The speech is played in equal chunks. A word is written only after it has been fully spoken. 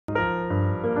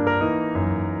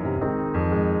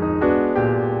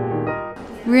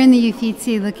We're in the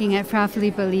Uffizi looking at Fra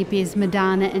Filippo Lippi's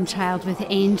Madonna and Child with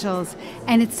Angels,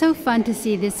 and it's so fun to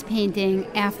see this painting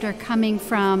after coming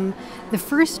from the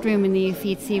first room in the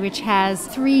Uffizi, which has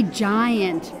 3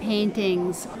 giant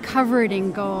paintings covered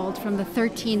in gold from the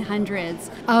 1300s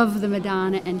of the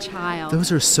Madonna and Child.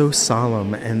 Those are so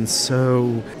solemn and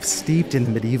so steeped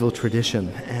in medieval tradition,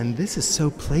 and this is so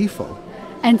playful.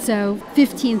 And so,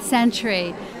 15th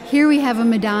century, here we have a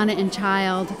Madonna and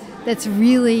Child that's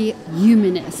really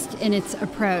humanist in its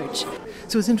approach.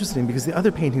 So it's interesting because the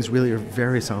other paintings really are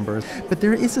very somber, but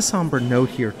there is a somber note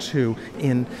here too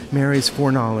in Mary's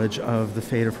foreknowledge of the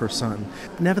fate of her son.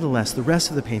 Nevertheless, the rest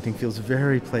of the painting feels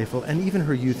very playful, and even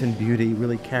her youth and beauty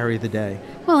really carry the day.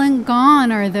 Well, and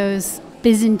gone are those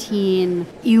Byzantine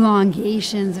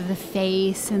elongations of the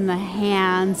face and the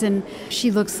hands, and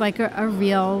she looks like a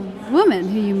real woman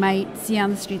who you might see on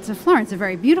the streets of Florence. A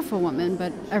very beautiful woman,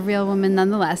 but a real woman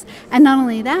nonetheless. And not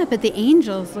only that, but the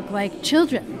angels look like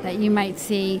children that you might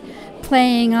see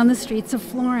playing on the streets of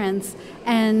Florence.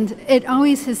 And it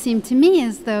always has seemed to me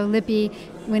as though Lippi,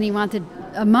 when he wanted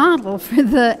a model for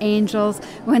the angels,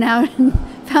 went out and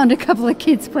found a couple of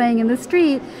kids playing in the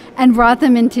street and brought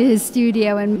them into his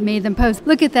studio and made them pose.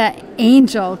 Look at that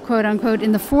angel, quote unquote,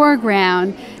 in the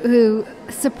foreground who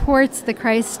supports the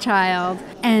Christ child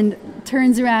and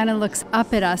turns around and looks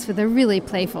up at us with a really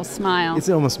playful smile. It's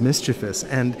almost mischievous,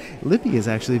 and Lippi is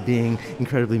actually being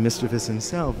incredibly mischievous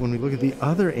himself. When we look at the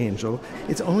other angel,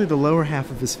 it's only the lower half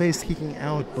of his face peeking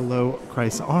out below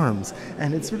Christ's arms,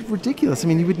 and it's sort of ridiculous. I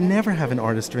mean, you would never have an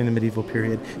artist during the medieval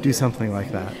period do something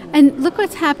like that. And look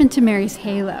what's happened to Mary's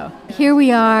halo. Here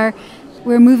we are,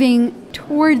 we're moving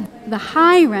toward the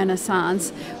high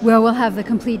Renaissance, where we'll have the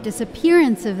complete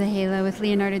disappearance of the halo with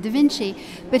Leonardo da Vinci.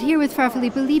 But here with Fra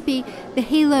Filippo Lippi, the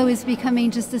halo is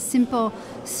becoming just a simple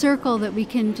circle that we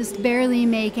can just barely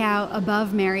make out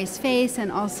above Mary's face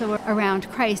and also around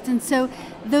Christ. And so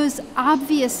those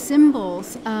obvious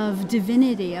symbols of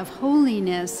divinity, of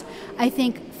holiness, I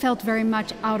think felt very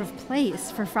much out of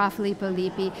place for Fra Filippo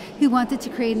Lippi, who wanted to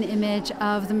create an image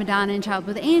of the Madonna and Child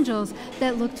with Angels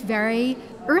that looked very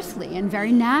earthly and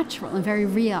very natural and very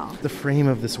real. The frame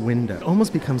of this window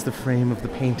almost becomes the frame of the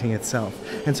painting itself.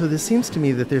 And so this seems to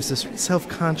me that there's this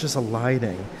self-conscious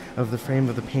alighting of the frame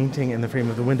of the painting and the frame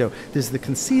of the window. There's the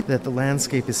conceit that the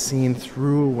landscape is seen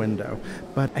through a window,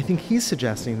 but I think he's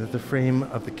suggesting that the frame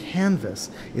of the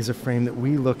canvas is a frame that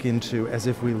we look into as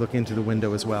if we look into the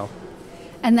window as well.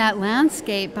 And that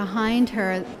landscape behind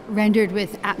her, rendered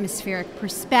with atmospheric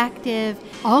perspective,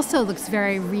 also looks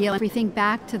very real. If we think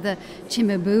back to the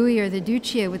Cimabue or the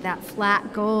Duccio with that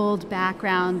flat gold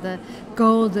background, the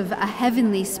gold of a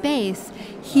heavenly space,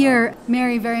 here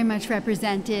Mary very much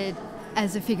represented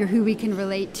as a figure who we can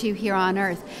relate to here on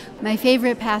earth. My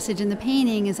favorite passage in the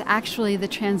painting is actually the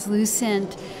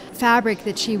translucent fabric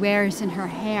that she wears in her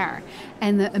hair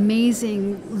and the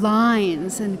amazing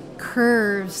lines and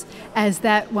curves as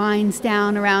that winds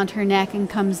down around her neck and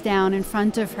comes down in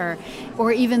front of her,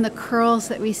 or even the curls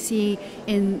that we see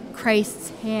in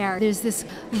Christ's hair. There's this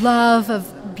love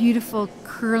of beautiful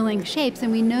curling shapes,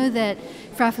 and we know that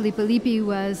Fra Filippo Lippi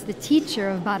was the teacher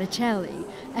of Botticelli.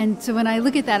 And so when I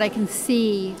look at that, I can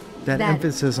see that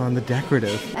emphasis on the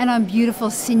decorative. And on beautiful,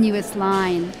 sinuous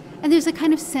line. And there's a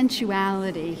kind of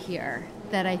sensuality here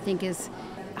that I think is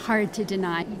hard to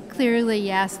deny. Clearly,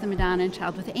 yes, the Madonna and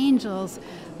Child with Angels,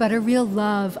 but a real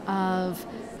love of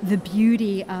the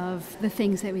beauty of the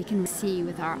things that we can see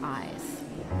with our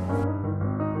eyes.